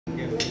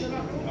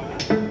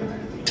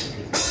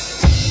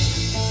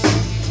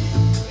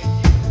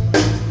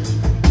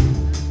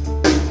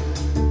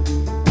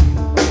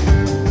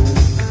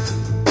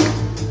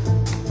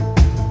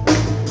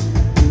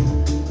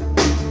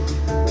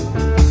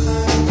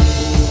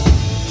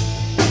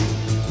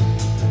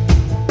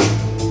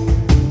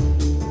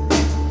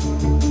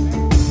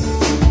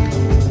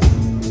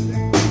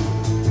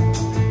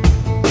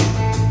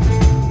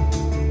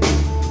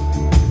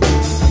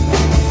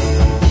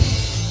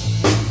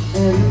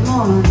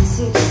morning,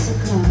 6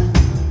 o'clock.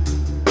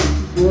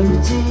 The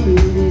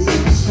routine is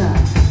in the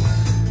shot,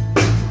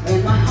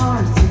 and my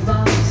heart's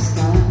about to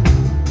stop.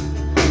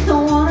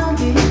 Don't wanna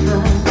give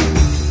up.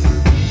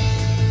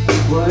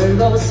 World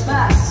goes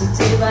fast, so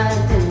day by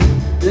day.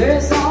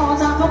 There's no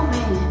time for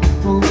me,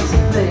 for me to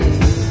play.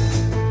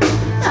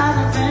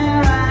 Nothing feel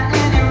right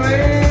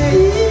anyway.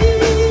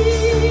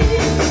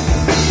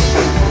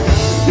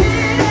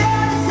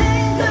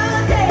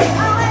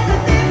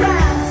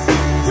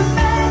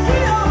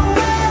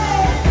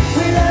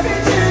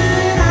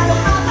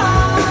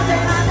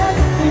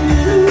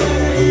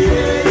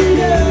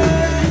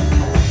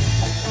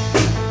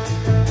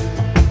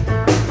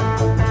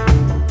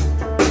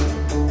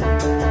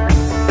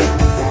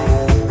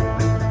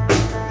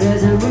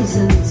 There's a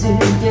reason to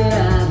get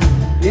out.